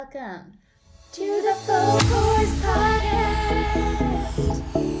welcome to the Folk Horse Podcast.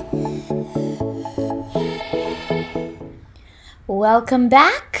 Welcome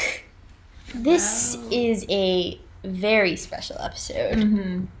back. This is a very special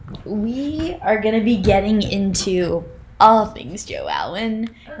episode. We are going to be getting into all things Joe Alwyn,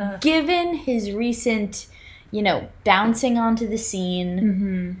 given his recent, bouncing onto the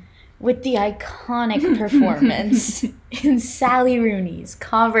scene with the iconic performance in Sally Rooney's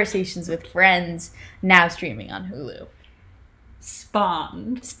Conversations with Friends, now streaming on Hulu.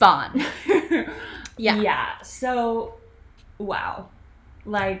 Spawn. Yeah. So, wow.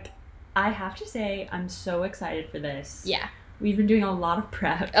 I have to say, I'm so excited for this. Yeah. We've been doing a lot of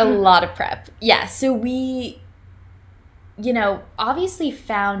prep. Yeah, so we, obviously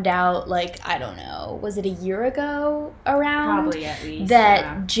found out, was it a year ago around? Probably at least.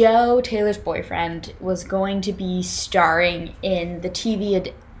 That Joe, Taylor's boyfriend, was going to be starring in the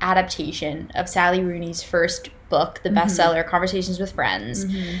TV adaptation of Sally Rooney's first book, the bestseller Conversations with Friends,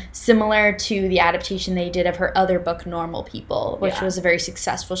 similar to the adaptation they did of her other book, Normal People, which was a very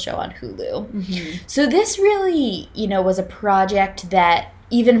successful show on Hulu. So this really, was a project that,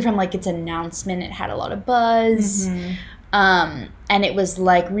 even from its announcement, it had a lot of buzz. And it was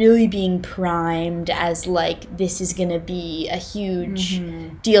really being primed as this is gonna be a huge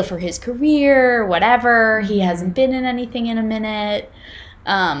deal for his career, whatever. He hasn't been in anything in a minute.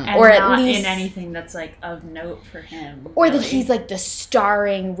 Or not at least in anything that's of note for him. Or really. that he's the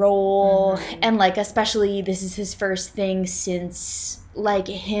starring role, and especially this is his first thing since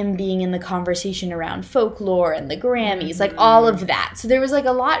him being in the conversation around folklore and the Grammys, all of that. So there was a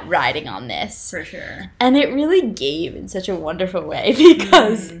lot riding on this. For sure. And it really gave in such a wonderful way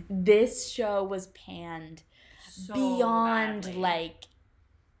because this show was panned So beyond badly.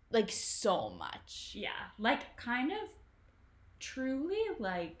 so much. Yeah. Kind of truly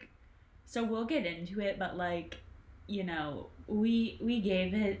so we'll get into it, but we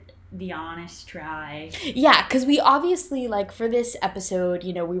gave it the honest try. Yeah, because we obviously, for this episode,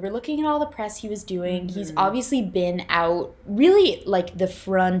 we were looking at all the press he was doing. He's obviously been out really, the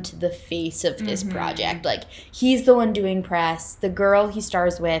face of this project. He's the one doing press. The girl he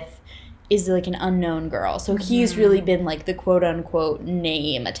stars with is, an unknown girl. So he's really been, the quote-unquote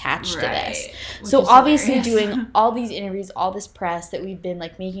name attached to this. So obviously doing all these interviews, all this press that we've been,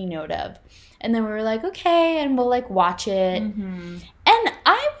 making note of. And then we were okay, and we'll, watch it. And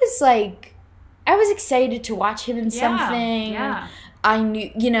I was excited to watch him in something. Yeah. I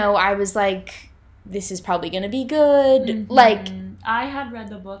knew, I was this is probably going to be good. I had read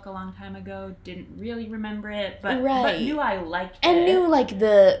the book a long time ago, didn't really remember it, but knew I liked it. And knew,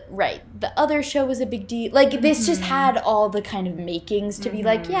 the other show was a big deal. This just had all the kind of makings to be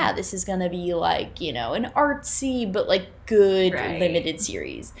yeah, this is going to be, an artsy, but, good limited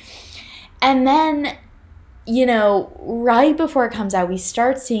series. And then, right before it comes out, we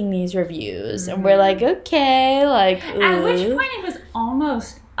start seeing these reviews, and we're okay, At which point it was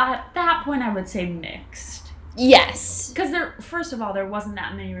almost, at that point I would say mixed. Yes. Because first of all, there wasn't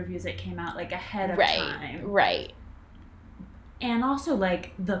that many reviews that came out, ahead of time. Right. And also,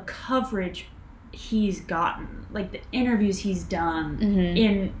 the coverage he's gotten, the interviews he's done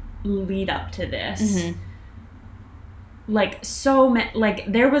in lead up to this.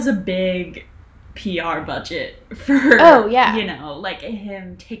 There was a big PR budget for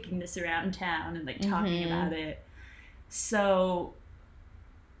him taking this around town and talking about it. So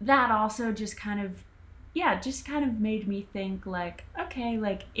that also just kind of made me think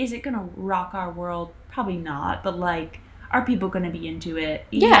okay, is it gonna rock our world? Probably not, but are people gonna be into it?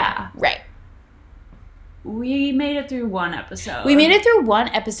 Yeah. Right. We made it through one episode.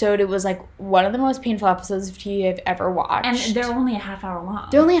 It was one of the most painful episodes of TV I've ever watched. And they're only a half hour long.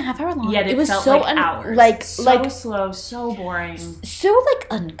 Yet it was felt so hours. So slow, so boring. So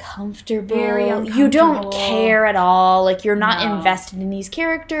uncomfortable. Very uncomfortable. You don't care at all. You're not invested in these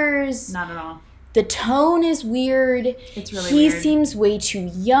characters. Not at all. The tone is weird. It's really weird. He weird. seems way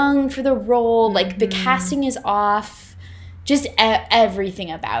too young for the role. The casting is off. Just everything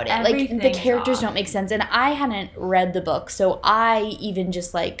about it. The characters don't make sense. And I hadn't read the book, so I even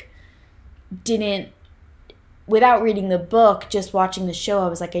just, didn't... Without reading the book, just watching the show, I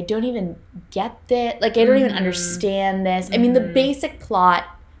was I don't even get that. I don't even understand this. I mean, the basic plot,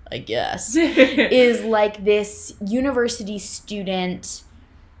 I guess, is, this university student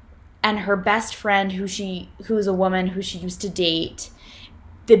and her best friend, who is a woman who she used to date.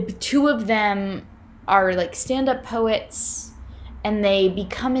 The two of them are stand-up poets, and they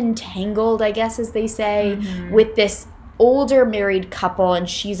become entangled, I guess, as they say, with this older married couple, and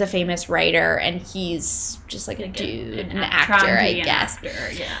she's a famous writer, and he's just like a dude, an actor, I guess.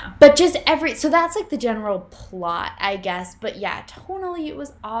 Yeah. But just so that's like the general plot, I guess. But yeah, tonally it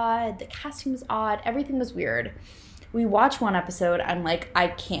was odd. The casting was odd. Everything was weird. We watched one episode. I'm like, I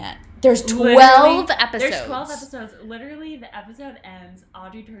can't. There's 12 episodes. There's 12 episodes. Literally, the episode ends.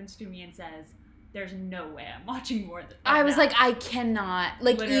 Audrey turns to me and says, "There's no way I'm watching more than that." I was like, I cannot.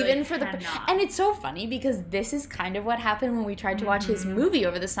 Like, literally even for cannot. And it's so funny because this is kind of what happened when we tried to watch his movie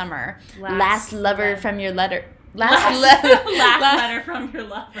over the summer. Last Letter from Your Lover.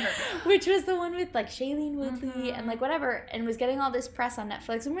 Which was the one with like Shailene Woodley and like whatever, and was getting all this press on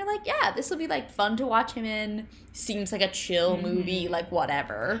Netflix, and we're like, yeah, this will be like fun to watch him in. Seems like a chill movie, like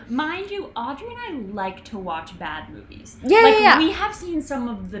whatever. Mind you, Audrey and I like to watch bad movies. Yeah. We have seen some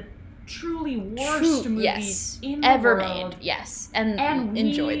of the truly worst movies in the ever world, made. Yes, and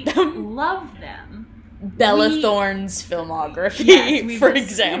enjoyed we them. Love them. Bella Thorne's filmography, for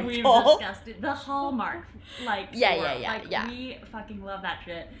example. We've discussed it. The Hallmark, Yeah. We fucking love that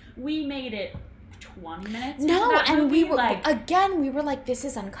shit. We made it 20 minutes. No, and movie. we were like, this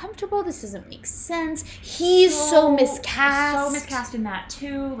is uncomfortable. This doesn't make sense. He's so miscast. So miscast in that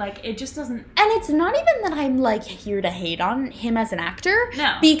too. Like, it just doesn't. And it's not even that I'm like here to hate on him as an actor.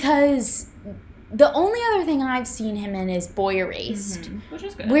 No, because the only other thing I've seen him in is Boy Erased, which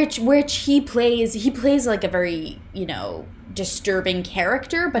is good. Which he plays like a very, disturbing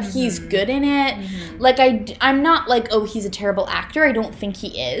character, but he's good in it. Like I'm not like, oh, he's a terrible actor. I don't think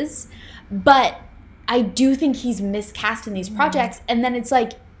he is, but I do think he's miscast in these projects. And then it's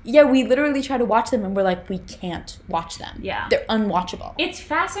like, yeah, we literally try to watch them and we're like, we can't watch them. Yeah, they're unwatchable. It's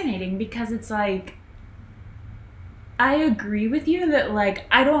fascinating because it's like, I agree with you that, like,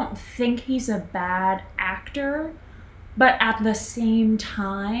 I don't think he's a bad actor, but at the same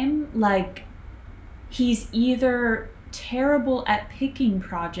time, like, he's either terrible at picking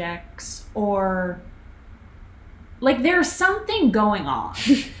projects or, like, there's something going on.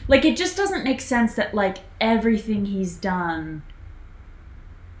 Like, it just doesn't make sense that, like, everything he's done,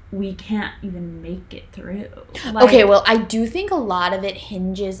 we can't even make it through. Like, okay, well, I do think a lot of it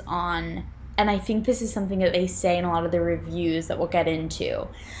hinges on... And I think this is something that they say in a lot of the reviews that we'll get into,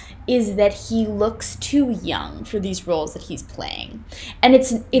 is that he looks too young for these roles that he's playing. And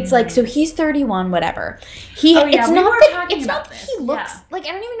it's like, so he's 31, whatever. It's not that he looks, like,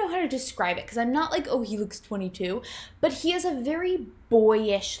 I don't even know how to describe it, because I'm not like, oh, he looks 22, but he has a very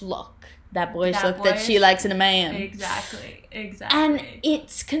boyish look. That boyish look that she likes in a man. Exactly. And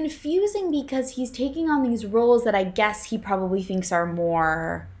it's confusing because he's taking on these roles that I guess he probably thinks are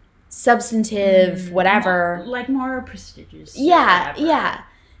more... substantive, whatever. Like more prestigious. Yeah.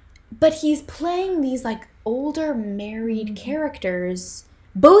 But he's playing these like older married characters,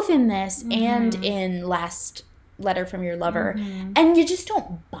 both in this and in Last Letter from Your Lover. And you just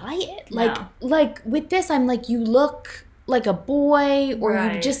don't buy it. Like with this, I'm like, you look like a boy, or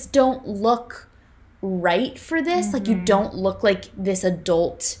you just don't look right for this. Like, you don't look like this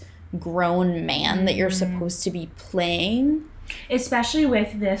adult grown man that you're supposed to be playing. Especially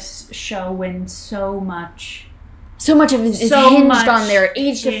with this show when so much of it is hinged on their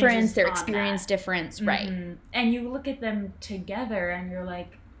age difference, their experience difference, right? And you look at them together and you're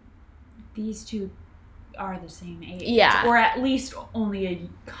like, these two are the same age. Yeah. Or at least only a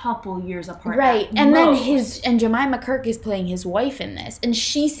couple years apart. Right. And most. Then Jemima Kirk is playing his wife in this, and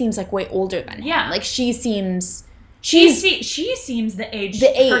she seems like way older than him. Yeah. Like, she seems... She seems the age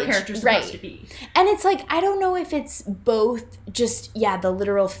her character's supposed to be. And it's like, I don't know if it's both just, the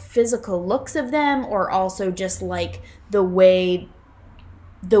literal physical looks of them, or also just like the weight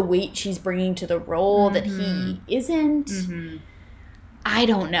she's bringing to the role that he isn't. I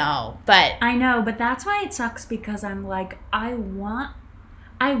don't know, but... I know, but that's why it sucks, because I'm like, I want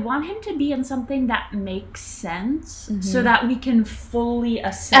him to be in something that makes sense, so that we can fully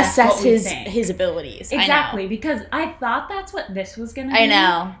assess his abilities. Exactly, because I thought that's what this was going to be. I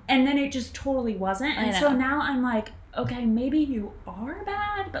know. And then it just totally wasn't. And so now I'm like, okay, maybe you are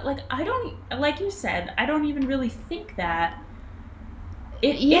bad, but like, I don't, like you said, I don't even really think that.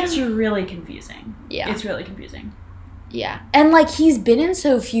 It's really confusing. Yeah. It's really confusing. Yeah. And, like, he's been in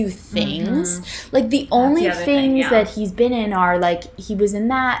so few things. Like, the only things that he's been in are, like, he was in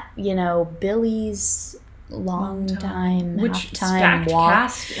that, Billy's Long Time, Half-Time Walk.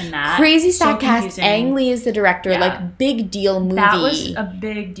 Cast in that. Crazy stacked cast. Ang Lee is the director. Like, big deal movie. That was a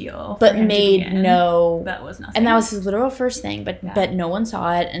big deal. But made no... That was nothing. And that was his literal first thing, but no one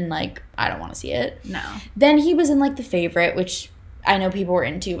saw it, and, like, I don't want to see it. No. Then he was in, like, The Favorite, which... I know people were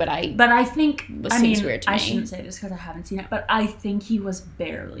into, but I think seems weird to me. I shouldn't say this because I haven't seen it, but I think he was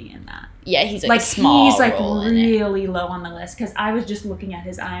barely in that. Yeah, he's like a small he's like role really low on the list, because I was just looking at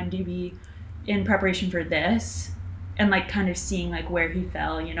his IMDb in preparation for this, and like kind of seeing like where he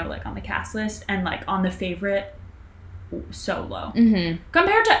fell, you know, like on the cast list, and like on the favorite, so low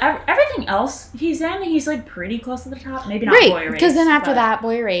compared to everything else he's in. He's like pretty close to the top. Maybe not Boy Erased, because then after that,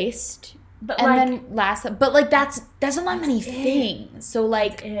 Boy Erased. But and like, then but like that's not many things. So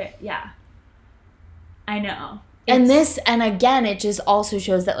like, yeah, I know. And again, it just also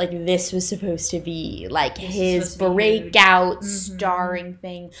shows that like this was supposed to be like his breakout starring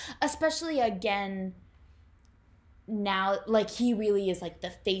thing, especially again. Now, like, he really is like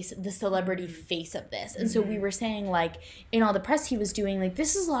the celebrity face of this, and so we were saying like in all the press he was doing, like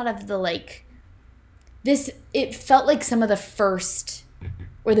this is a lot of the like this. It felt like some of the first.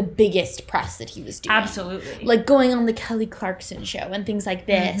 Or the biggest press that he was doing. Absolutely. Like going on the Kelly Clarkson show and things like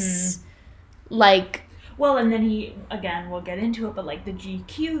this. Like... Well, and then we'll get into it, but like the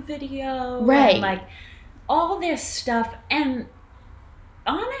GQ video. Right. And like all this stuff. And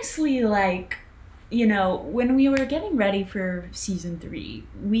honestly, like, you know, when we were getting ready for season 3,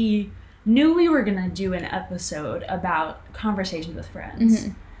 we knew we were going to do an episode about Conversations with Friends.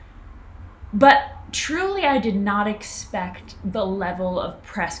 But truly, I did not expect the level of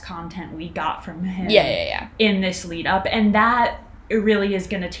press content we got from him in this lead up. And that really is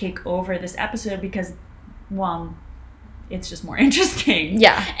going to take over this episode because, 1, it's just more interesting.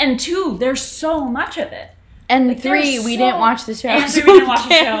 Yeah. And 2, there's so much of it. And like, 3, we didn't watch the show. And 3, we didn't watch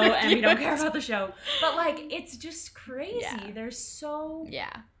the show, and we don't care about the show. But, like, it's just crazy. Yeah. There's so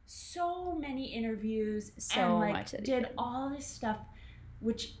many interviews. So and, like, much that did all this stuff,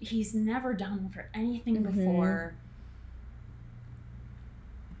 which he's never done for anything before.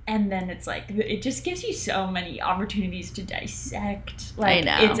 And then it's like, it just gives you so many opportunities to dissect. Like, I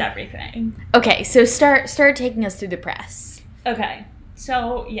know. It's everything. Okay, so start taking us through the press. Okay,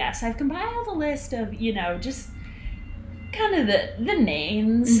 so yes, I've compiled a list of, you know, just kind of the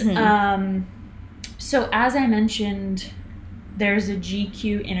names. So as I mentioned, there's a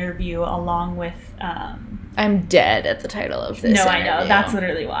GQ interview along with... I'm dead at the title of this. No, interview. I know. That's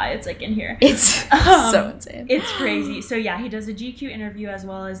literally why it's like in here. It's so insane. It's crazy. So yeah, he does a GQ interview as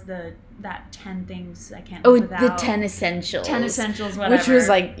well as that 10 things I can't live without. The 10 essentials. 10 essentials, whatever. Which was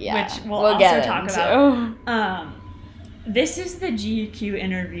like, which we'll also talk about. This is the GQ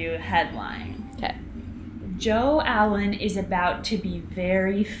interview headline. Okay. Joe Alwyn is about to be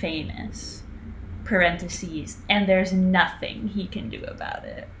very famous. Parentheses, and there's nothing he can do about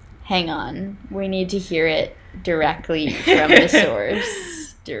it. Hang on. We need to hear it directly from the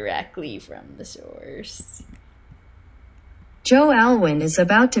source. Directly from the source. Joe Alwyn is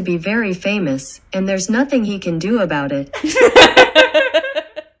about to be very famous, and there's nothing he can do about it. It's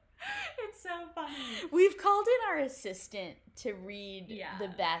so funny. We've called in our assistant to read the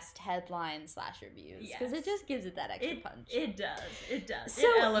best headlines / reviews because it just gives it that extra punch. It does. So,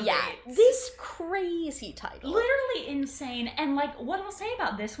 it elevates. This crazy title. Literally insane. And, like, what I'll say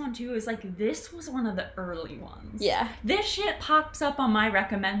about this one, too, is, like, this was one of the early ones. Yeah. This shit pops up on my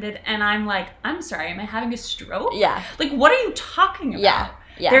recommended, and I'm like, I'm sorry, am I having a stroke? Yeah. Like, what are you talking about?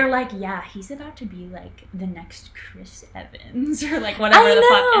 Yeah. They're like, yeah, he's about to be, like, the next Chris Evans, or, like, whatever the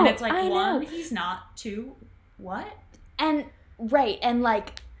fuck. And it's like, 1, he's not. 2, what? And, right, and,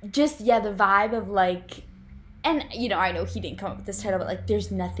 like, just, the vibe of, like, and, you know, I know he didn't come up with this title, but, like, there's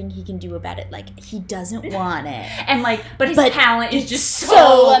nothing he can do about it. Like, he doesn't want it. And, like, but his talent is just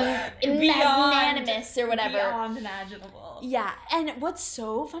so magnanimous or whatever. Beyond imaginable. Yeah, and what's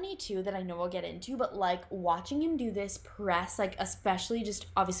so funny, too, that I know we'll get into, but, like, watching him do this press, like, especially just,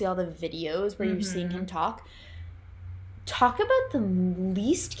 obviously, all the videos where you're seeing him talk about the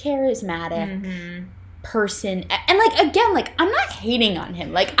least charismatic person, and like, again, like, I'm not hating on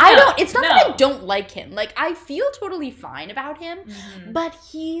him, like, it's not that I don't like him, like, I feel totally fine about him, but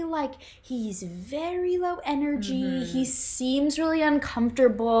he's very low energy, he seems really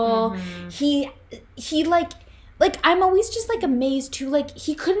uncomfortable, he like, I'm always just, like, amazed, too, like,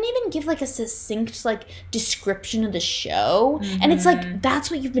 he couldn't even give, like, a succinct, like, description of the show, and it's, like, that's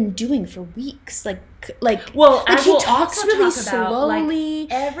what you've been doing for weeks, like, well, like, he talks really slowly.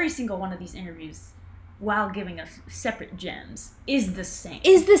 Like, every single one of these interviews, while giving us separate gems, is the same.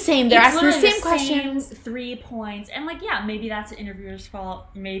 They're asking the same questions. 3 points. And, like, yeah, maybe that's the interviewer's fault.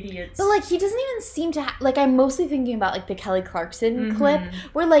 Maybe it's... But, like, he doesn't even seem to... like, I'm mostly thinking about, like, the Kelly Clarkson clip,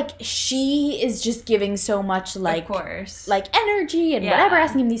 where, like, she is just giving so much, like... Of course. Like, energy and whatever,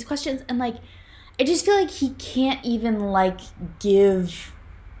 asking him these questions. And, like, I just feel like he can't even, like, give...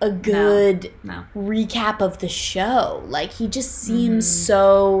 a good No. recap of the show. Like, he just seems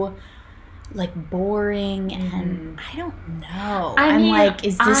so, like, boring, and I don't know. I'm like,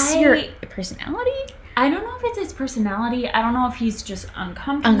 is this your personality? I don't know if it's his personality. I don't know if he's just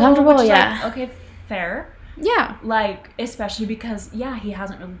uncomfortable. Uncomfortable, which, yeah. Like, okay, fair. Yeah. Like, especially because, he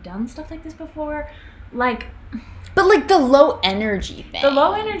hasn't really done stuff like this before. Like... But, like, the low energy thing. The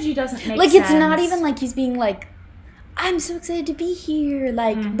low energy doesn't make sense. Like, it's not even like he's being like, I'm so excited to be here.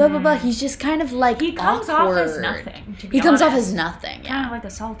 Like, blah, blah, blah. He's just kind of, like, he comes awkward. off as nothing, to be He comes off honest. as nothing, Kind of like a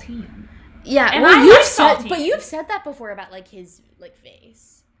saltine. Yeah, And well, I you've like said, saltine. but you've said that before about, like, his, like,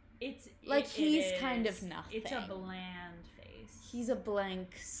 face. He's It kind is. of nothing. It's a bland face. He's a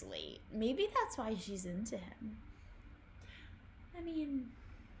blank slate. Maybe that's why she's into him. I mean...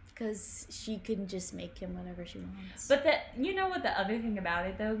 Because she can just make him whatever she wants. But you know what the other thing about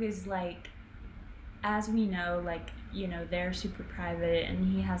it, though, is, like, as we know, like, you know, they're super private,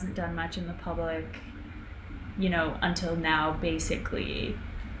 and he hasn't done much in the public, you know, until now, basically.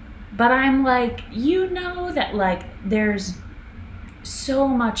 But I'm like, you know that, like, there's so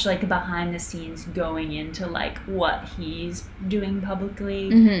much, like, behind the scenes going into, like, what he's doing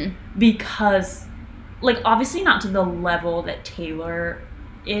publicly. Because, like, obviously not to the level that Taylor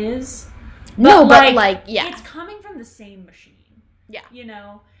is. But like, yeah. It's coming from the same machine. Yeah. You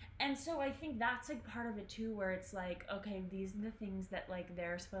know? And so I think that's, like, part of it, too, where it's like, okay, these are the things that, like,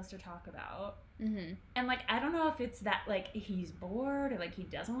 they're supposed to talk about. And, like, I don't know if it's that, like, he's bored, or, like, he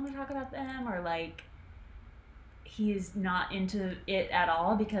doesn't want to talk about them, or, like, he's not into it at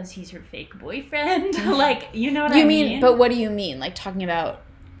all because he's her fake boyfriend. Like, you know what I mean? But what do you mean? Like, talking about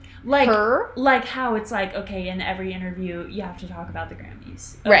like her? Like how it's like, okay, in every interview you have to talk about the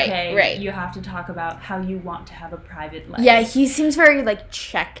Grammys. Okay, right. You have to talk about how you want to have a private life. Yeah, he seems very, like,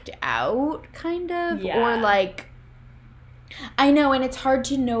 checked out, kind of. Yeah. Or, like, I know, and it's hard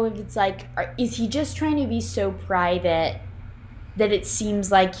to know if it's, like, is he just trying to be so private that it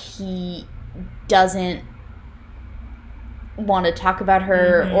seems like he doesn't want to talk about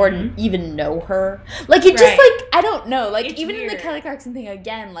her or even know her. Like, it just, like, I don't know. Like, It's even weird. in the Kelly Clarkson thing,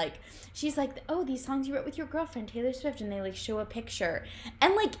 again, like, she's like, oh, these songs you wrote with your girlfriend, Taylor Swift, and they, like, show a picture.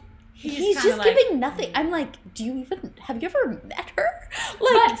 And, like, he's just like, giving nothing. I'm like, have you ever met her?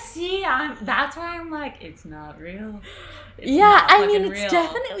 Like, but see, that's why I'm like, it's not real. It's yeah, not I mean, fucking it's real.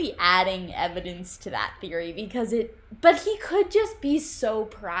 definitely adding evidence to that theory because but he could just be so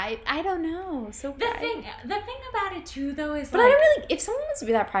private. I don't know, so The private. thing about it too, though, is But like, I don't really. If someone wants to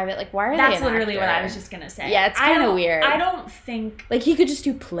be that private, like, why are they? that's an literally what actor? I was just gonna say. Yeah, it's kind of weird. I don't think Like, he could just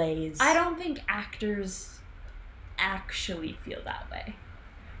do plays. I don't think actors actually feel that way.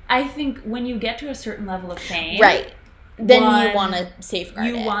 I think when you get to a certain level of fame, right? Then one, you want to safeguard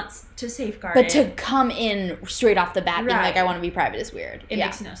it. You want to safeguard but it. to come in straight off the bat being Right. like, I want to be private is weird. It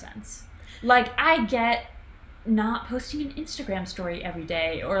makes no sense. Like, I get not posting an Instagram story every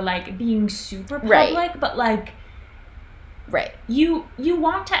day or, like, being super public, Right. but, like, right. you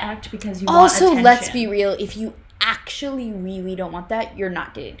want to act because you want Also, attention. let's be real. If you actually really don't want that, you're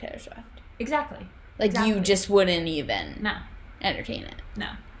not dating Taylor Swift. Exactly. Like, you Exactly. just wouldn't even No. entertain it. No.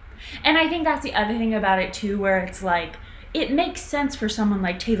 And I think that's the other thing about it, too, where it's like, it makes sense for someone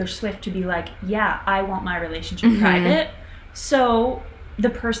like Taylor Swift to be like, yeah, I want my relationship private. So the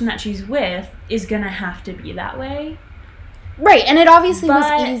person that she's with is going to have to be that way. Right, and it obviously But-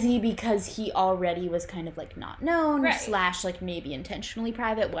 was easy because he already was kind of, like, not known, Right. / like, maybe intentionally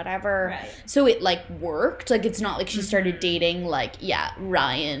private, whatever. Right. So it, like, worked. Like, it's not like she started dating, like,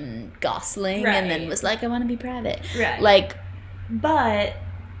 Ryan Gosling and then Right. was like, I want to be private. Right. Like, But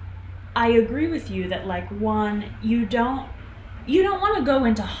I agree with you that, like, one, you don't want to go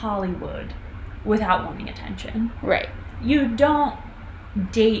into Hollywood without wanting attention. right. You don't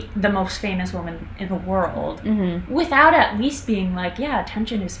date the most famous woman in the world Mm-hmm. without at least being like, yeah,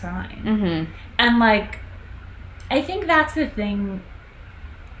 attention is fine. Mm-hmm. And, like, I think that's the thing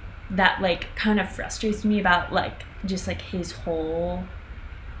that, like, kind of frustrates me about, like, just, like, his whole,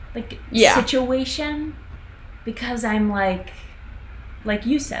 like, situation. Because I'm like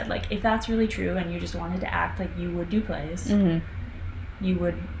you said, like, if that's really true and you just wanted to act like you would do plays, you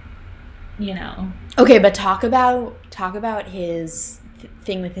would, you know. Okay, but talk about his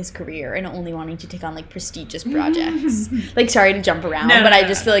thing with his career and only wanting to take on, like, prestigious projects. Like, sorry to jump around, but I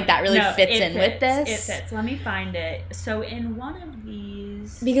just feel like that really fits in with this. It fits. Let me find it. So in one of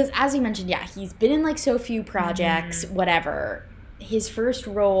these, Because as you mentioned, he's been in, like, so few projects, whatever. His first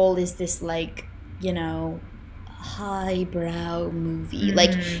role is this, like, you know, highbrow movie.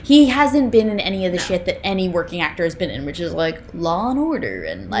 Like, he hasn't been in any of the shit that any working actor has been in, which is like Law and Order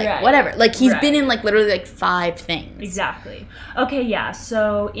and like whatever. Like, he's been in like literally like 5 things. Exactly. Okay, yeah.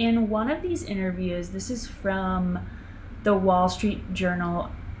 So in one of these interviews, this is from the Wall Street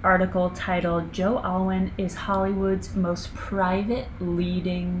Journal article titled "Joe Alwyn is Hollywood's most private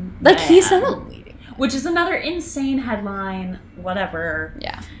leading man." He's not leading. Which is another insane headline, whatever.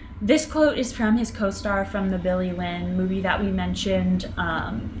 Yeah. This quote is from his co-star from the Billy Lynn movie that we mentioned,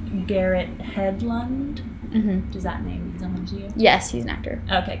 Garrett Hedlund. Mm-hmm. Does that name mean something to you? Yes, he's an actor.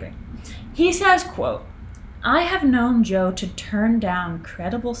 Okay, great. He says, quote, "I have known Joe to turn down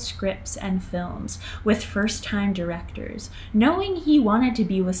credible scripts and films with first-time directors, knowing he wanted to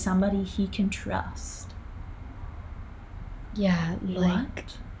be with somebody he can trust." Yeah, like...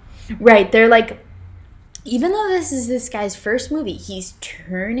 What? Right, they're like... Even though this is this guy's first movie, he's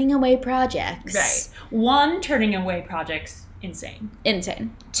turning away projects. Right. 1, turning away projects, insane.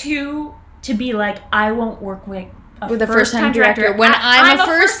 2, to be like, I won't work with a first-time director when I'm a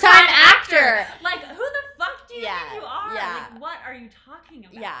first-time actor. Like, who the fuck do you think you are? Yeah. Like, what are you talking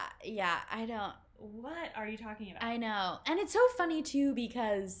about? Yeah, I don't... What are you talking about? I know. And it's so funny, too,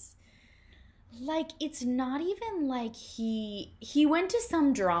 because... Like, it's not even like he went to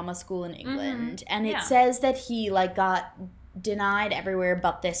some drama school in England, and it says that he, like, got denied everywhere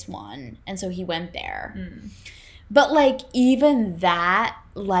but this one, and so he went there. But, like, even that,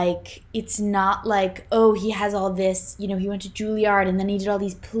 like, it's not like, oh, he has all this, you know, he went to Juilliard, and then he did all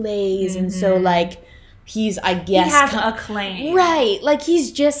these plays, and so, like, he's, I guess... He has acclaim. Right. Like,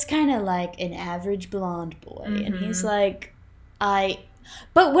 he's just kind of, like, an average blonde boy, and he's like,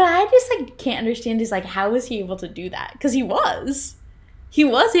 But what I just, like, can't understand is, like, how was he able to do that? Because he was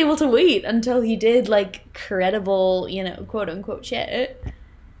able to wait until he did, like, credible, you know, quote-unquote shit.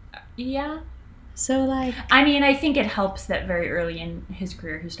 Yeah. So, like... I mean, I think it helps that very early in his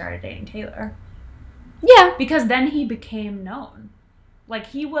career he started dating Taylor. Yeah. Because then he became known. Like,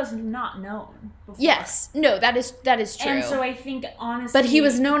 he was not known before. Yes. No, that is true. And so I think, honestly... But he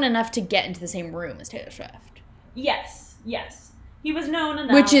was known enough to get into the same room as Taylor Swift. Yes. He was known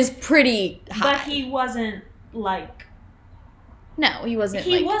enough. Which is pretty high. But he wasn't, like... No, he wasn't,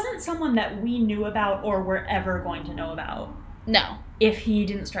 He wasn't someone that we knew about or were ever going to know about. No. If he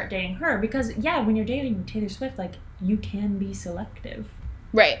didn't start dating her. Because, yeah, when you're dating Taylor Swift, like, you can be selective.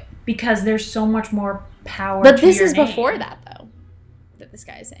 Right. Because there's so much more power But to this your is name. Before that, though. That this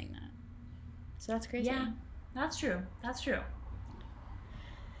guy is saying that. So that's crazy. Yeah, that's true.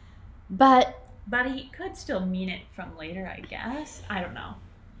 But he could still mean it from later, I guess. I don't know.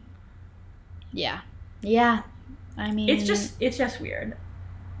 Yeah. I mean... It's just weird.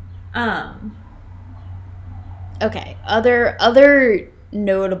 Okay. Other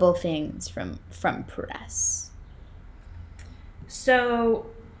notable things from press. So,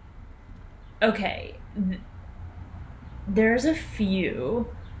 okay. There's a few.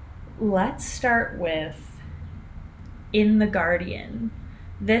 Let's start with in The Guardian.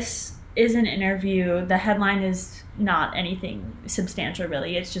 This is an interview. The headline is not anything substantial,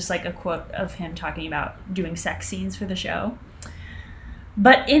 really. It's just like a quote of him talking about doing sex scenes for the show.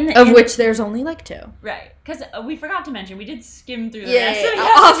 But which there's only like 2. Right. Because we forgot to mention, we did skim through the rest of the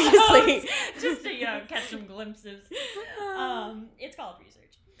obviously. just to, catch some glimpses. It's called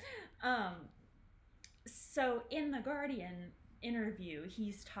research. So in The Guardian interview,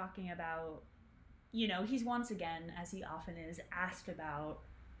 he's talking about, he's once again, as he often is, asked about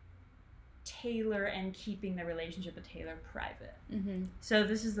Taylor and keeping the relationship with Taylor private. Mm-hmm. So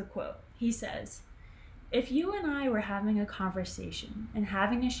this is the quote. He says, "If you and I were having a conversation and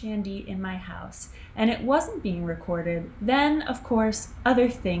having a shandy in my house and it wasn't being recorded, then, of course, other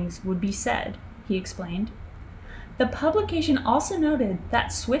things would be said," he explained. The publication also noted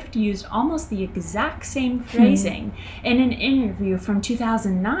that Swift used almost the exact same phrasing in an interview from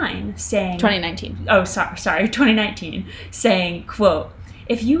 2009 saying... 2019. Oh, sorry, 2019, saying, quote,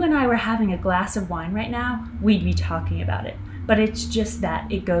 "If you and I were having a glass of wine right now, we'd be talking about it. But it's just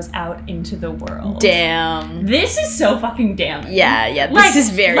that it goes out into the world." Damn. This is so fucking damning. Yeah, this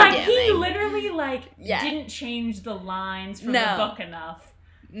is very damning. He literally, didn't change the lines from the book enough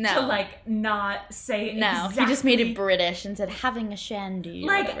to, not say exactly. He just made it British and said, having a shandy, or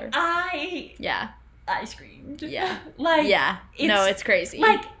whatever. I screamed. Yeah. It's crazy.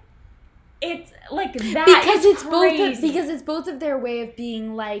 It's, that because is it's crazy. because it's both of their way of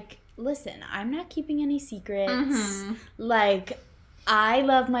being like, listen, I'm not keeping any secrets. Mm-hmm. I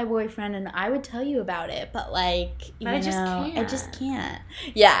love my boyfriend and I would tell you about it, but like, I just can't.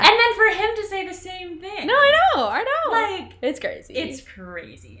 Yeah. And then for him to say the same thing. No, I know. Like, it's crazy. It's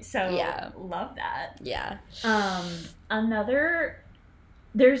crazy. So, yeah. Love that. Yeah.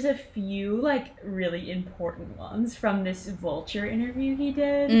 There's a few, like, really important ones from this Vulture interview he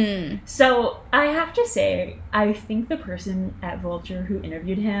did. So, I have to say, I think the person at Vulture who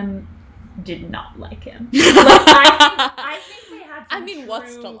interviewed him did not like him. Like, I think they had some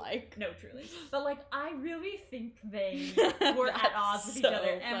what's to like? No, truly. But, like, I really think they were at odds with each other.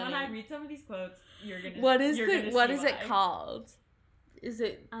 Funny. And when I read some of these quotes, you're gonna What is it called? Is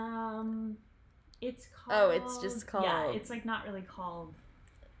it... It's called... Oh, it's just called... Yeah, it's, like, not really called...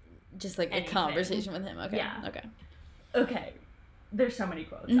 Just, like, anything. A conversation with him. Okay. Yeah. Okay. Okay. There's so many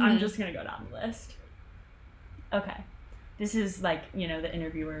quotes. I'm just gonna go down the list. Okay. This is, like, you know, the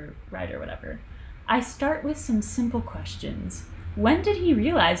interviewer, writer, whatever. I start with some simple questions. When did he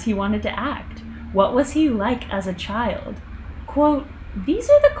realize he wanted to act? What was he like as a child? Quote, these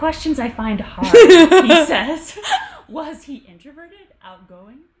are the questions I find hard, he says. Was he introverted,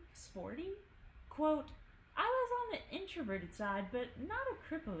 outgoing, sporty? Quote, I was on the introverted side, but not a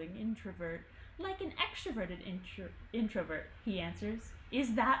crippling introvert. Like an extroverted introvert, he answers.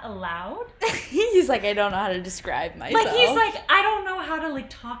 Is that allowed? He's like, I don't know how to describe myself. Like, he's like, I don't know how to, like,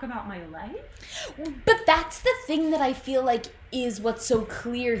 talk about my life. But that's the thing that I feel like is what's so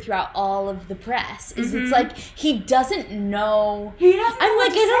clear throughout all of the press. Is it's like, he doesn't know. He doesn't know I'm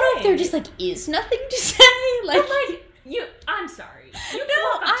like, I don't know if there just, like, is nothing to say. Like, I'm sorry. You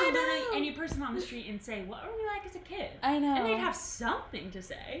can walk up to literally any person on the street and say, what were you like as a kid? I know. And they'd have something to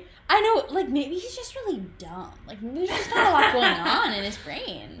say. I know, like, maybe he's just really dumb. Like, maybe there's just not a lot going on in his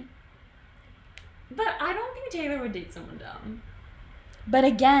brain. But I don't think Taylor would date someone dumb. But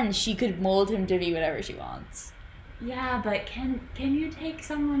again, she could mold him to be whatever she wants. Yeah, but can you take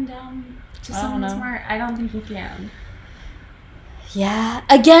someone dumb to someone smart? I don't think you can. Yeah.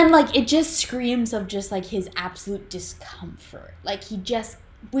 Again, like, it just screams of just, like, his absolute discomfort. Like, he just...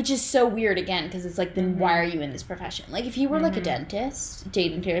 Which is so weird, again, because it's like, then why are you in this profession? Like, if he were, like, a dentist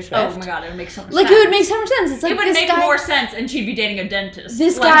dating Taylor Swift... Oh, my God, it would make so much sense. Like, it would make so much sense. It's like, it would make more sense, and she'd be dating a dentist.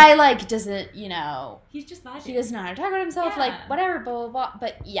 This guy, like, doesn't, you know... He's just vibing. He doesn't know how to talk about himself, like, whatever, blah, blah, blah.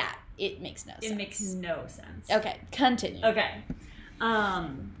 But, yeah, it makes no sense. It makes no sense. Okay, continue. Okay.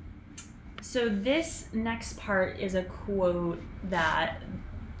 So this next part is a quote that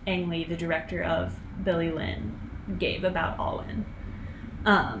Ang Lee, the director of Billy Lynn, gave about Alwyn.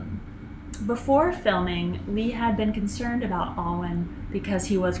 Before filming, Lee had been concerned about Alwyn because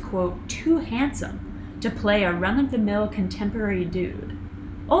he was, quote, too handsome to play a run-of-the-mill contemporary dude.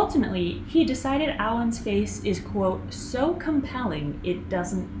 Ultimately, he decided Alwyn's face is, quote, so compelling it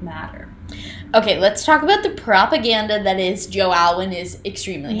doesn't matter. Okay, let's talk about the propaganda that is Joe Alwyn is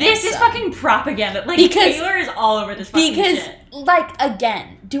extremely handsome. This is fucking propaganda. Like, because Taylor is all over this fucking shit. Because, like,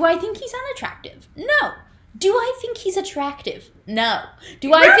 again, do I think he's unattractive? No. Do I think he's attractive? No.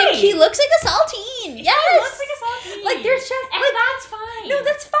 Do I think he looks like a saltine? Yes. He looks like a saltine. Like, there's just... And like, that's fine. No,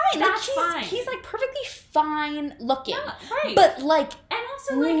 that's fine. That's like, fine. He's, like, perfectly fine looking. Yeah, right. But, like... And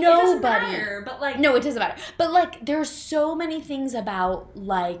also, like, it doesn't matter. But, like... No, it doesn't matter. But, like, there's so many things about,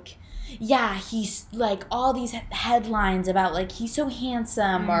 like... Yeah, he's, like, all these headlines about, like, he's so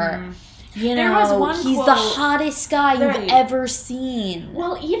handsome or... You know, he's the hottest guy you've ever seen.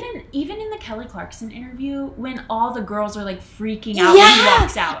 Well, even in the Kelly Clarkson interview, when all the girls are, like, freaking out when he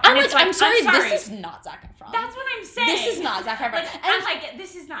walks out. And I'm sorry, this is not Zac Efron. That's what I'm saying. This is not Zac Efron. Like, I'm like,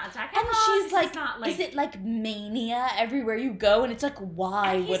 this is not Zac Efron. And she's like, not, is it, like, mania everywhere you go? And it's like,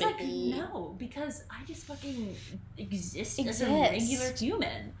 why would it be? No, because I just fucking exist as a regular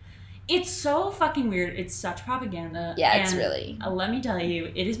human. It's so fucking weird. It's such propaganda. Yeah, it's really. Let me tell you,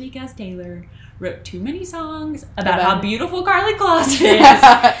 it is because Taylor wrote too many songs about how beautiful Karlie Kloss is.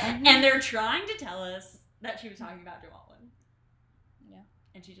 And they're trying to tell us that she was talking about Joe Alwyn. Yeah.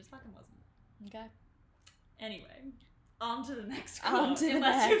 And she just fucking wasn't. Okay. Anyway, on to the next quote. On to the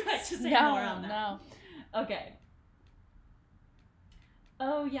unless next. you'd like to say more on that. No. Okay.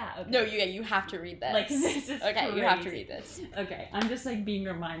 Oh, yeah. Okay. No, you have to read this. Like, this is okay, crazy. You have to read this. Okay, I'm just, like, being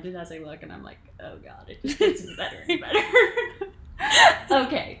reminded as I look, and I'm like, oh, God, it just gets better and better.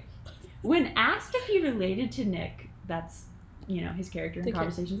 Okay. When asked if he related to Nick, that's, you know, his character in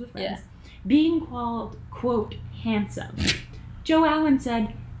Conversations with Friends, being called, quote, handsome, Joe Alwyn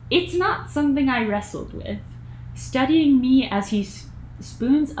said, it's not something I wrestled with. Studying me as he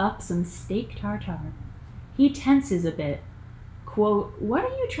spoons up some steak tartare. He tenses a bit. Quote, what are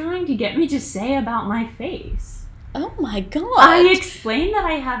you trying to get me to say about my face? Oh my god. I explain that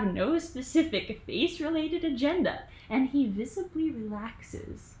I have no specific face-related agenda, and he visibly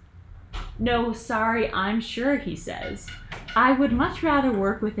relaxes. No, sorry, I'm sure, he says. I would much rather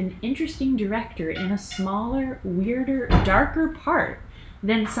work with an interesting director in a smaller, weirder, darker part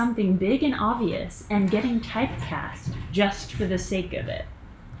than something big and obvious and getting typecast just for the sake of it.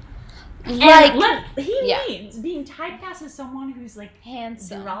 Like, means being typecast as someone who's like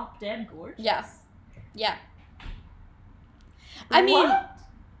handsome, drop dead gorgeous. Yeah. I mean, what?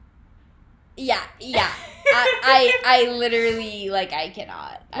 Yeah. I literally, like, I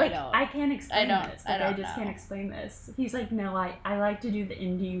cannot. I can't explain this. Like, I just know. can't explain this. He's like, no, I like to do the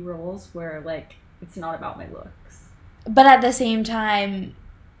indie roles where, like, it's not about my looks. But at the same time,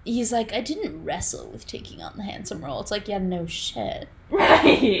 he's like, I didn't wrestle with taking on the handsome role. It's like, yeah, no shit.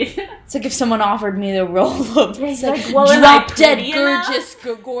 Right. It's like if someone offered me the role of well, drop dead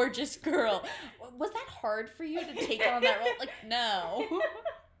gorgeous girl. Was that hard for you to take on that role? Like, no.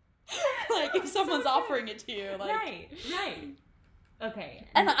 Like, if someone's offering it to you, like... Right. Okay.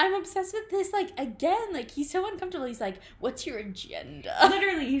 And I'm obsessed with this, like, again, like, he's so uncomfortable. He's like, what's your agenda?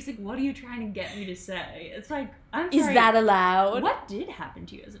 Literally, he's like, what are you trying to get me to say? It's like, I'm sorry. Is that allowed? What did happen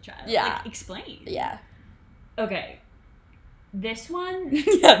to you as a child? Yeah. Like, explain. Yeah. Okay. This one...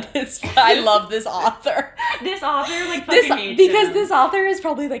 I love this author. This author, like, fucking hates because him. this author is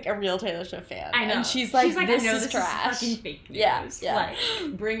probably, like, a real Taylor Swift fan. I know. And she's like, this is this trash. Is fucking fake news. Yeah.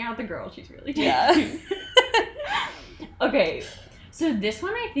 Like, bring out the girl she's really dating. Yeah. Okay. So this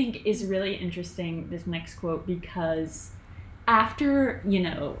one I think is really interesting, this next quote, because after, you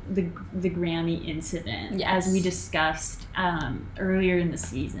know, the Grammy incident, as we discussed earlier in the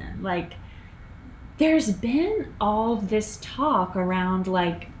season, like, there's been all this talk around,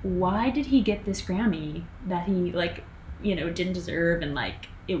 like, why did he get this Grammy that he, like, you know, didn't deserve, and, like,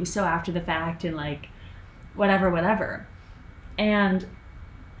 it was so after the fact, and, like, whatever. And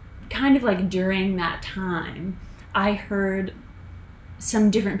kind of, like, during that time, I heard some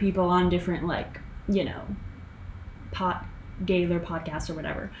different people on different, like, you know, Gaylor podcasts or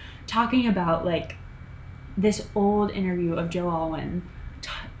whatever, talking about, like, this old interview of Joe Alwyn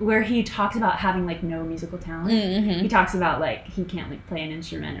where he talks about having, like, no musical talent. Mm-hmm. He talks about, like, he can't, like, play an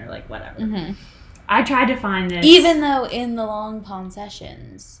instrument or, like, whatever. Mm-hmm. I tried to find this. Even though in the Long Pond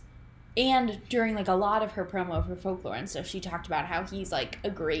sessions and during, like, a lot of her promo for Folklore and stuff, she talked about how he's, like,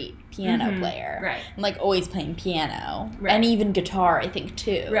 a great piano player. Right. And, like, always playing piano. Right. And even guitar, I think,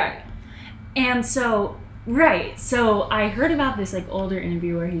 too. Right. And so... Right. So I heard about this, like, older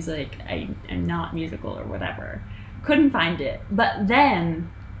interview where he's like, I'm not musical or whatever. Couldn't find it. But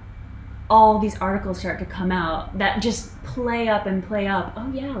then all these articles start to come out that just play up.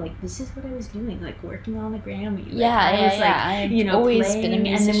 Oh, yeah, like, this is what I was doing, like, working on the Grammy. Like, I was like, you know, always playing, been a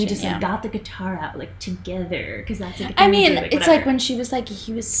musician, and then we just, like, got the guitar out, like, together, because that's, like, I mean, like, it's like when she was, like,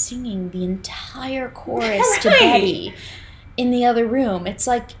 he was singing the entire chorus to Betty in the other room. It's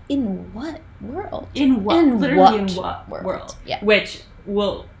like, in what world? In what world? Yeah. Which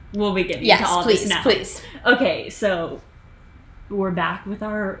we'll be getting into all this now. Please. Okay, so we're back with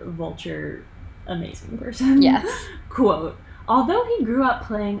our Vulture amazing person. Yes. Quote, although he grew up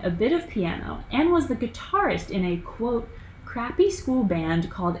playing a bit of piano and was the guitarist in a, quote, crappy school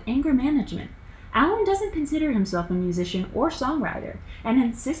band called Anger Management, Alwyn doesn't consider himself a musician or songwriter and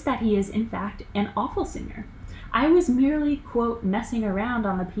insists that he is, in fact, an awful singer. I was merely, quote, messing around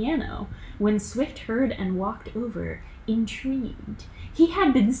on the piano when Swift heard and walked over, intrigued. He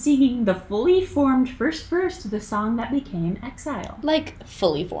had been singing the fully formed first verse to the song that became Exile. Like,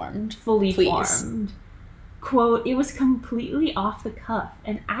 fully formed. Fully formed. Quote, it was completely off the cuff,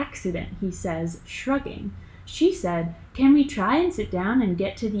 an accident, he says, shrugging. She said, can we try and sit down and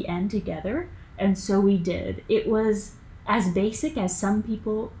get to the end together? And so we did. It was as basic as some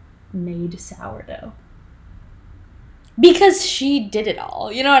people made sourdough. Because she did it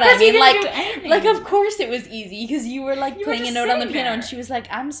all, you know what I mean? Like of course it was easy because you were like playing a note on the piano and she was like,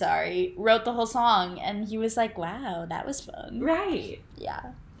 "I'm sorry," wrote the whole song, and he was like, "Wow, that was fun." Right.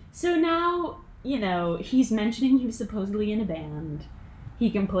 Yeah. So now, you know, he's mentioning he was supposedly in a band. He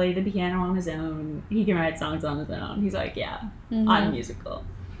can play the piano on his own. He can write songs on his own. He's like, "Yeah, I'm musical."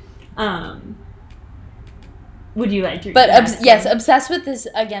 Would you like to? But yes, obsessed with this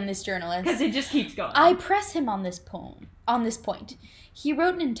again. This journalist, because it just keeps going. I press him on this point. He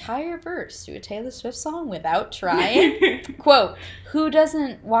wrote an entire verse to a Taylor Swift song without trying. Quote, who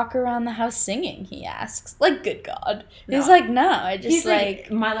doesn't walk around the house singing, he asks. Like, good God. No. He's like, no, I just, He's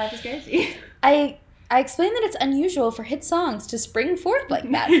like, my life is crazy. I I explained that it's unusual for hit songs to spring forth like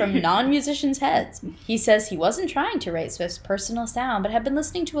that from non-musicians' heads. He says he wasn't trying to write Swift's personal sound, but had been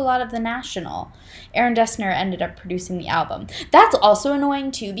listening to a lot of The National. Aaron Dessner ended up producing the album. That's also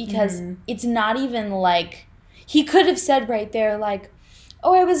annoying, too, because it's not even like... He could have said right there, like,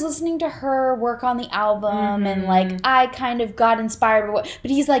 oh, I was listening to her work on the album, and, like, I kind of got inspired by what...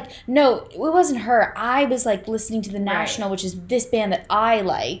 But he's like, no, it wasn't her. I was, like, listening to The National, which is this band that I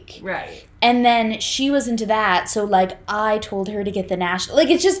like. Right. And then she was into that, so, like, I told her to get The National. Like,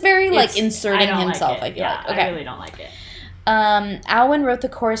 it's just very, like, inserting himself, like I feel like. Okay. I really don't like it. Alwyn wrote the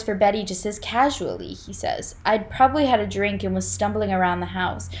chorus for Betty just as casually, he says. I'd probably had a drink and was stumbling around the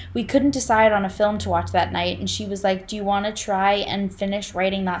house. We couldn't decide on a film to watch that night, and she was like, do you want to try and finish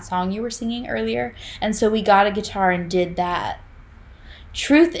writing that song you were singing earlier? And so we got a guitar and did that.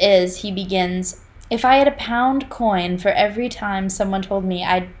 Truth is, he begins, if I had a pound coin for every time someone told me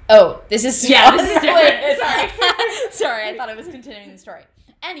I'd... Oh, this is... Yeah, this is different. Sorry. Sorry, I thought I was continuing the story.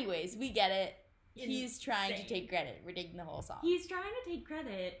 Anyways, we get it. He's trying to take credit. We're taking the whole song. He's trying to take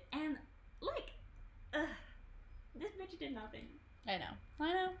credit, and, like, this bitch did nothing. I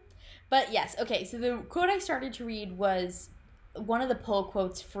know. But yes, okay, so the quote I started to read was one of the pull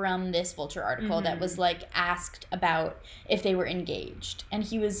quotes from this Vulture article that was, like, asked about if they were engaged. And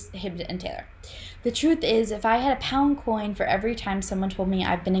he was Hibbs and Taylor. The truth is, if I had a pound coin for every time someone told me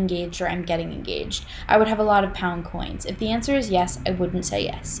I've been engaged or I'm getting engaged, I would have a lot of pound coins. If the answer is yes, I wouldn't say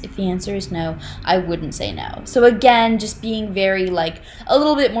yes. If the answer is no, I wouldn't say no. So again, just being very, like, a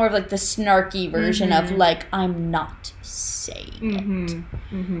little bit more of, like, the snarky version of, like, I'm not saying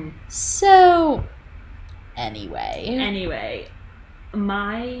it. So... Anyway,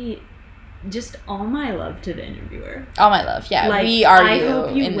 all my love to the interviewer. All my love, yeah. Like, we are I you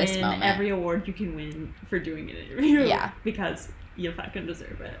hope you in win this moment. every award you can win for doing an interview. Yeah. Because you fucking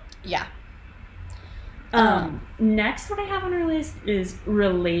deserve it. Yeah. Next, what I have on our list is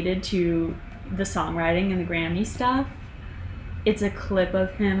related to the songwriting and the Grammy stuff. It's a clip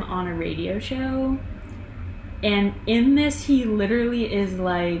of him on a radio show. And in this, he literally is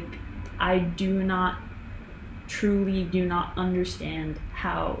like, I truly do not understand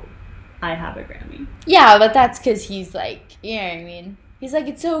how I have a Grammy. Yeah, but that's because he's like, you know what I mean? He's like,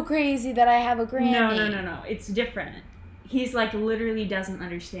 it's so crazy that I have a Grammy. No. It's different. He's like, literally doesn't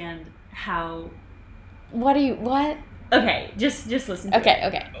understand how... What? Okay, just listen to it.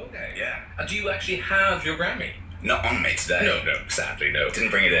 Okay, yeah. Do you actually have your Grammy? Not on me today. No, sadly, no. Didn't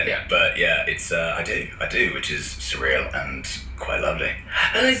bring it in. Yeah. But yeah, it's I do, which is surreal and quite lovely.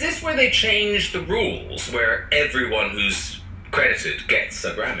 And is this where they change the rules, where everyone who's credited gets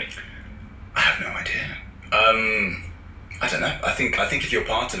a Grammy? I have no idea. I don't know. I think if you're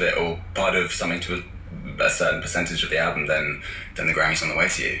part of it or part of something to a certain percentage of the album, then the Grammy's on the way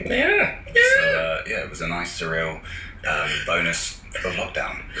to you. Yeah. So it was a nice surreal bonus of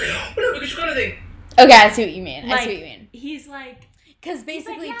lockdown. Really. Well, no, because you got to think. Okay, I see what you mean. He's like... Because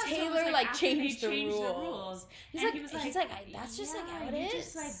basically like, yeah, Taylor, so like, changed the rules. He's like, that's just, like, how it is. You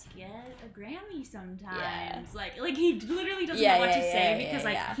just, like, get a Grammy sometimes. Yeah. Like, he literally doesn't know what to say because,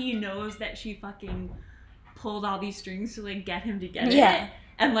 like, he knows that she fucking pulled all these strings to, like, get him to get it.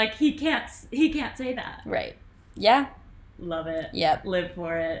 And, like, he can't say that. Right. Yeah. Love it. Yep. Live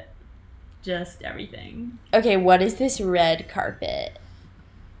for it. Just everything. Okay, what is this red carpet?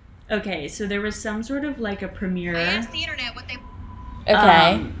 Okay, so there was some sort of, like, a premiere. I asked the internet what they...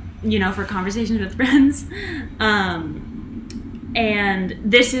 Okay. For Conversations with Friends. And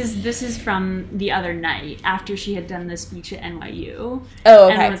this is from the other night after she had done the speech at NYU. Oh,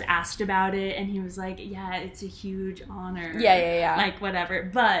 okay. And was asked about it, and he was like, yeah, it's a huge honor. Yeah. Like, whatever.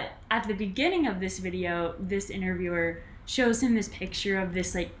 But at the beginning of this video, this interviewer shows him this picture of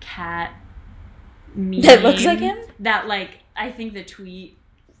this, like, cat meme. That looks like him? That, like, I think the tweet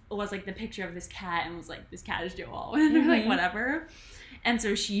was, like, the picture of this cat and was like, this cat is Joe Alwyn, or, like, whatever. And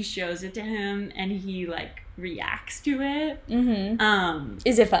so she shows it to him, and he, like, reacts to it.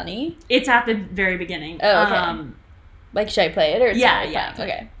 Is it funny? It's at the very beginning. Oh, okay. Like, should I play it? Or yeah.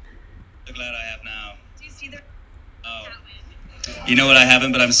 Okay. So glad I have now. Do you see the... Oh. You know what I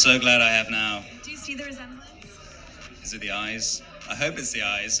haven't, but I'm so glad I have now. Do you see the resemblance? Is it the eyes? I hope it's the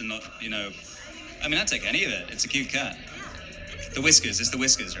eyes and not, I mean, I'd take any of it. It's a cute cat. The whiskers. It's the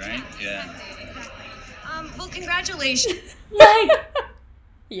whiskers, right? Yeah. Well, congratulations. Like...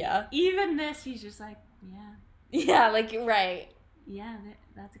 Yeah. Even this, he's just like, yeah. Yeah, like, right. Yeah,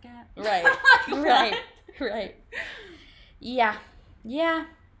 that's a cat. Right. Right. Yeah.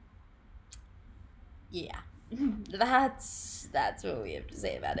 That's what we have to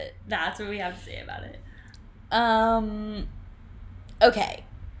say about it. That's what we have to say about it. Okay.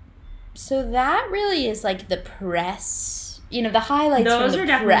 So that really is like the press, the highlights Those from are the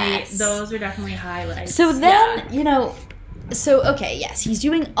definitely press. those are definitely highlights. So then, okay, yes, he's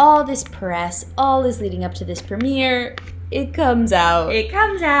doing all this press, all is leading up to this premiere. It comes out.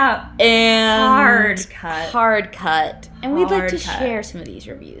 And hard cut. And we'd like to share some of these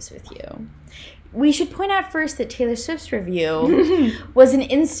reviews with you. We should point out first that Taylor Swift's review was an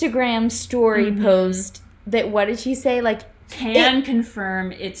Instagram story post that, what did she say? Like,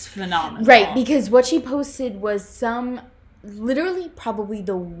 confirm it's phenomenal. Right, because what she posted was literally probably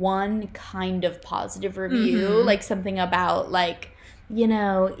the one kind of positive review, like something about like,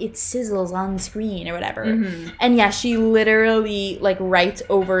 it sizzles on screen or whatever. And yeah, she literally like writes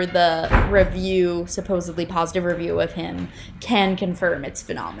over the review, supposedly positive review of him, can confirm it's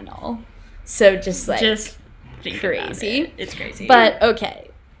phenomenal. So just crazy. It's crazy. But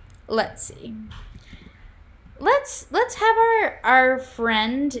okay, let's see. Let's have our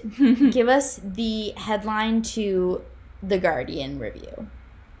friend give us the headline to The Guardian review.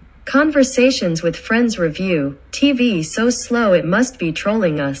 Conversations with Friends review. TV so slow it must be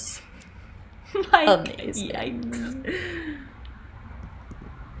trolling us. Amazing. Yikes.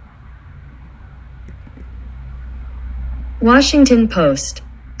 Washington Post.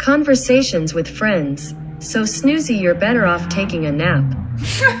 Conversations with Friends. So snoozy you're better off taking a nap.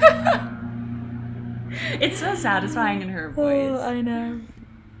 It's so satisfying in her voice. Oh, I know.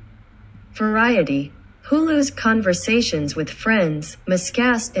 Variety. Hulu's Conversations with Friends,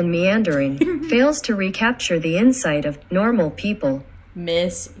 miscast and meandering, fails to recapture the insight of normal people.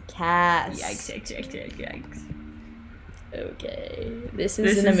 Miscast. Yikes. Okay. This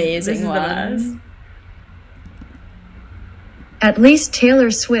is an amazing one. At least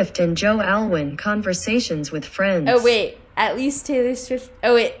Taylor Swift and Joe Alwyn Conversations with Friends. Oh, wait. At least Taylor Swift.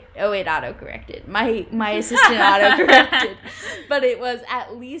 Oh, wait, auto-corrected. My assistant auto-corrected. But it was,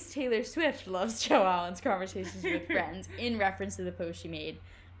 at least Taylor Swift loves Joe Alwyn's Conversations with Friends, in reference to the post she made,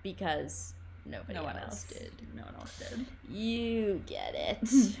 because no one else did. No one else did. You get it.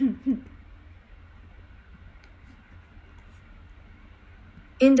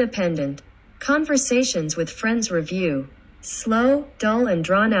 Independent. Conversations with Friends review. Slow, dull, and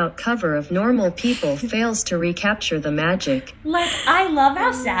drawn-out cover of normal people fails to recapture the magic. Like, I love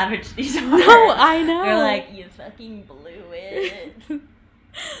how savage these are. No, I know. They're like, you fucking blew it.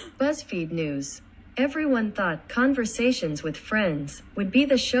 BuzzFeed News. Everyone thought Conversations with Friends would be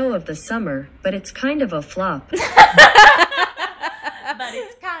the show of the summer, but it's kind of a flop. But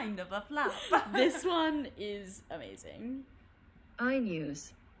it's kind of a flop. This one is amazing.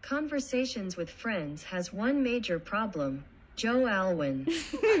 iNews. Conversations with Friends has one major problem. Joe Alwyn.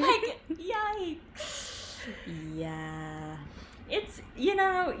 Like, yikes. Yeah. It's,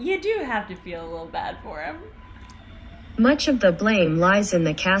 you do have to feel a little bad for him. Much of the blame lies in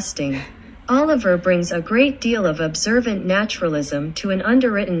the casting. Oliver brings a great deal of observant naturalism to an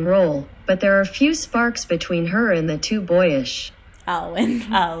underwritten role, but there are few sparks between her and the too boyish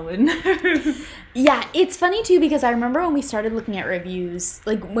Alwyn. Yeah, it's funny too, because I remember when we started looking at reviews,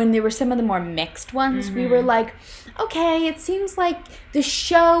 like when there were some of the more mixed ones, we were like, okay, it seems like the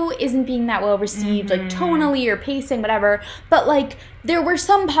show isn't being that well received, like tonally or pacing, whatever, but like there were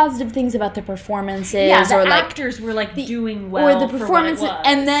some positive things about the performances. Yeah, the or like actors were like doing well, or the performances,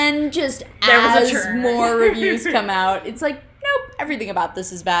 and then just as more reviews come out, it's like, nope, everything about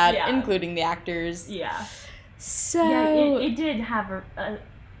this is bad, including the actors. Yeah. So yeah, it did have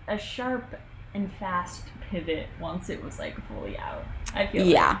a sharp and fast pivot once it was like fully out, I feel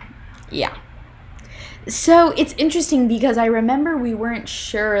like. Yeah. So it's interesting because I remember we weren't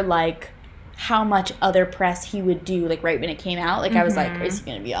sure like how much other press he would do like right when it came out. Like I was like, is he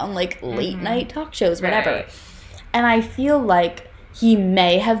going to be on like late night talk shows, whatever. Right. And I feel like he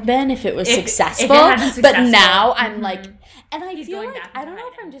may have been if it was successful, but now I'm like, and I feel like, I don't know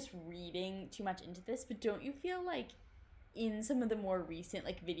if I'm just reading too much into this, but don't you feel like in some of the more recent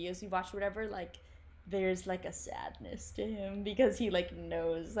like videos we've watched or whatever, like there's like a sadness to him because he like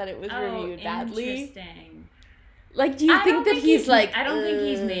knows that it was reviewed badly. Interesting. Like, do you think that he's like? I don't think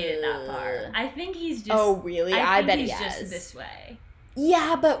he's made it that far. I think he's just. Oh really? I bet he has. Just this way.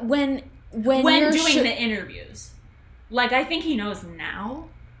 Yeah, but when you're doing the interviews, like I think he knows now,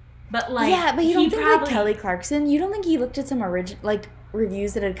 but like but you don't think like Kelly Clarkson? You don't think he looked at some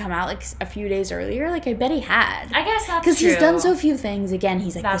reviews that had come out like a few days earlier? Like I bet he had. I guess that's because he's done so few things. Again,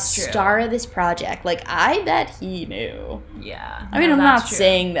 he's like the star of this project. Like I bet he knew. Yeah. I mean, I'm not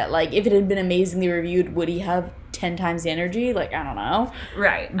saying that like if it had been amazingly reviewed, would he have 10 times the energy? Like I don't know.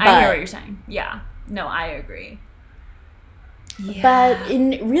 Right. I hear what you're saying. Yeah. No, I agree. Yeah. But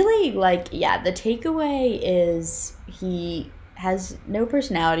in really like the takeaway is he has no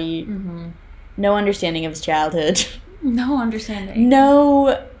personality, no understanding of his childhood. No understanding.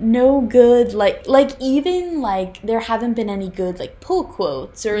 No good, like even, like, there haven't been any good, like, pull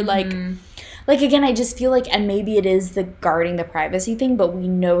quotes or, like, again, I just feel like, and maybe it is the guarding the privacy thing, but we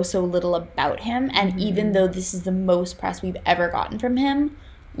know so little about him, and even though this is the most press we've ever gotten from him,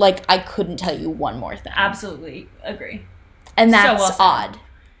 like, I couldn't tell you one more thing. Absolutely agree. And that's odd.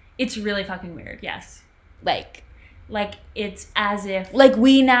 It's really fucking weird, yes. Like, it's as if... Like,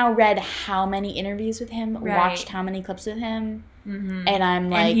 we now read how many interviews with him, watched how many clips with him, and I'm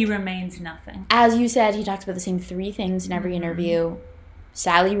like... And he remains nothing. As you said, he talks about the same 3 things in every interview.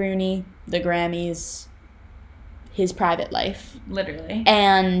 Sally Rooney, the Grammys, his private life. Literally.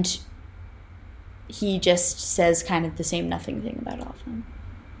 And he just says kind of the same nothing thing about all of them.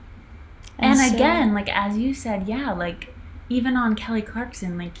 And so, again, like, as you said, yeah, like, even on Kelly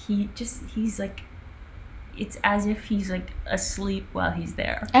Clarkson, like, he's like... It's as if he's, like, asleep while he's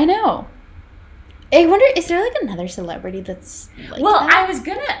there. I know. I wonder, is there, like, another celebrity that's like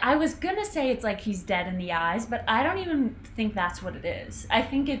that? I was gonna say it's like he's dead in the eyes, but I don't even think that's what it is. I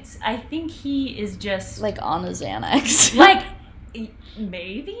think he is just... Like, on a Xanax. Like,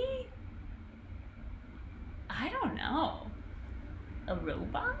 maybe? I don't know. A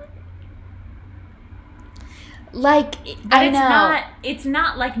robot? Like, but I know. It's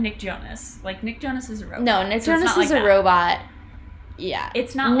not like Nick Jonas. Like, Nick Jonas is a robot. No, Nick Jonas is a robot. Yeah.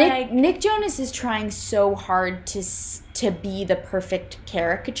 It's not like... Nick Jonas is trying so hard to be the perfect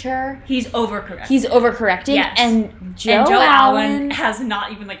caricature. He's overcorrecting. Yes. And Joe Alwyn has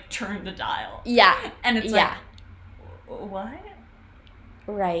not even, like, turned the dial. Yeah. And it's like, what?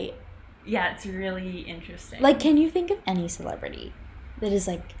 Right. Yeah, it's really interesting. Like, can you think of any celebrity that is,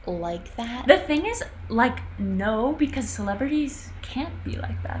 like that? The thing is, like, no, because celebrities can't be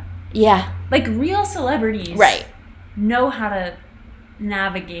like that. Yeah. Like, real celebrities right. know how to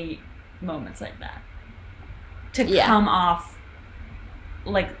navigate moments like that. To come off,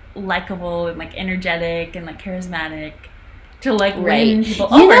 like, likable and, like, energetic and, like, charismatic. To, like, win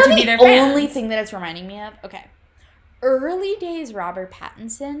people over to be their fans. The only thing that it's reminding me of, okay, early days Robert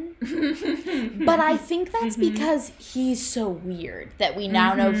Pattinson, but I think that's because he's so weird that we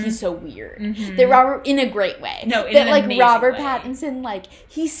now know he's so weird. That Robert, in a great way. No, in that, an like, amazing Robert way. Pattinson, like,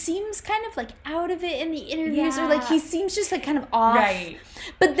 he seems kind of, like, out of it in the interviews, or, like, he seems just, like, kind of off. Right.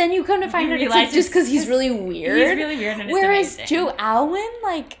 But then you come to find out it's, like, just because he's really weird. He's really weird, and it's Whereas amazing. Joe Alwyn,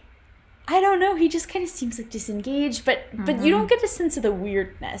 like, I don't know, he just kind of seems, like, disengaged, but you don't get a sense of the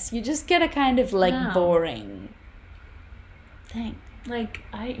weirdness. You just get a kind of, like, boring thing. Like,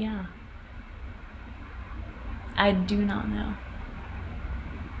 I do not know.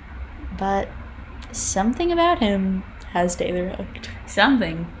 But something about him has Taylor hooked.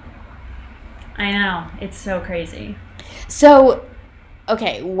 Something. I know. It's so crazy. So,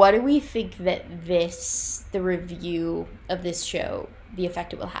 okay, what do we think that the review of this show, the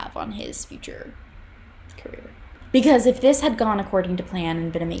effect it will have on his future career? Because if this had gone according to plan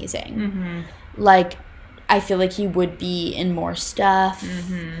and been amazing, like, I feel like he would be in more stuff.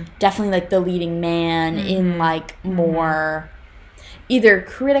 Definitely, like, the leading man in, like, more either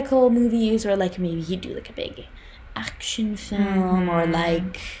critical movies, or, like, maybe he'd do, like, a big action film or,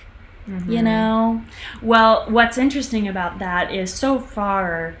 like, you know? Well, what's interesting about that is so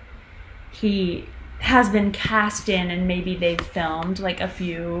far he has been cast in, and maybe they've filmed, like, a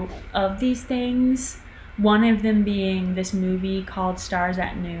few of these things. One of them being this movie called Stars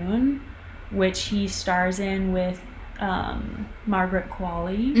at Noon, which he stars in with Margaret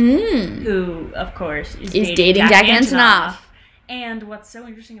Qualley, who, of course, is dating Jack Antonoff. And what's so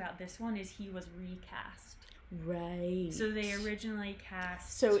interesting about this one is he was recast. Right. So they originally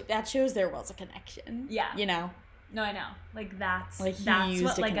cast... So that shows there was a connection. Yeah. You know? No, I know. Like, that's used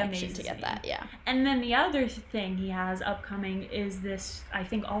what, a like, connection amazes to get me. that, yeah. And then the other thing he has upcoming is this, I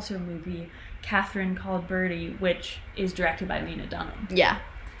think, also movie, Catherine Called Birdie, which is directed by Lena Dunham. Yeah.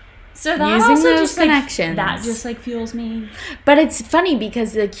 So that using also those just, connections. Like, that just, like, fuels me. But it's funny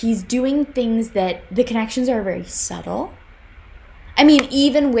because, like, he's doing things that the connections are very subtle. I mean,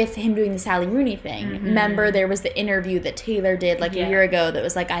 even with him doing the Sally Rooney thing, remember there was the interview that Taylor did, like, a year ago that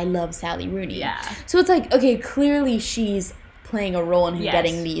was like, I love Sally Rooney. Yeah. So it's like, okay, clearly she's playing a role in him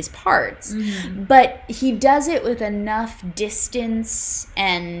getting these parts. But he does it with enough distance,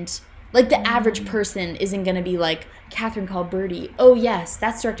 and, like, the average person isn't going to be like, Catherine Called Birdie, oh yes,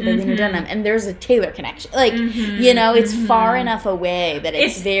 that's directed by Lena Dunham, and there's a Taylor connection. Like, you know, it's far enough away that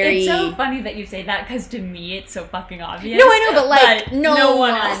it's very... It's so funny that you say that, because to me it's so fucking obvious. No, I know, but, like, no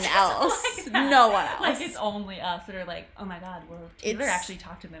one else. Like no one else. Like, it's only us that are like, oh my god, well, Taylor actually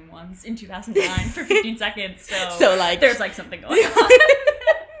talked to them once in 2009 for 15 seconds, so like, there's, like, something going on.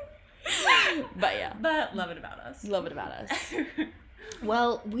 But, yeah. But love it about us. Love it about us.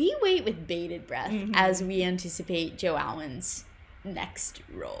 Well, we wait with bated breath as we anticipate Joe Alwyn's next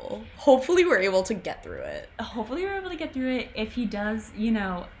role. Hopefully we're able to get through it. If he does, you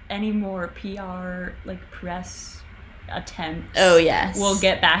know, any more PR, like, press attempts. Oh, yes. We'll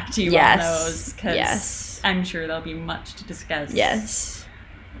get back to you on those, because I'm sure there'll be much to discuss. Yes.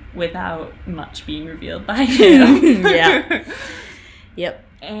 Without much being revealed by him. Yeah. Yep.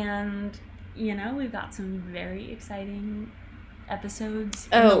 And, you know, we've got some very exciting episodes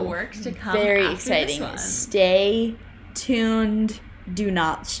in the works to come. Very after exciting. This one. Stay tuned. Do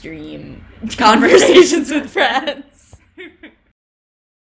not stream Conversations with Friends.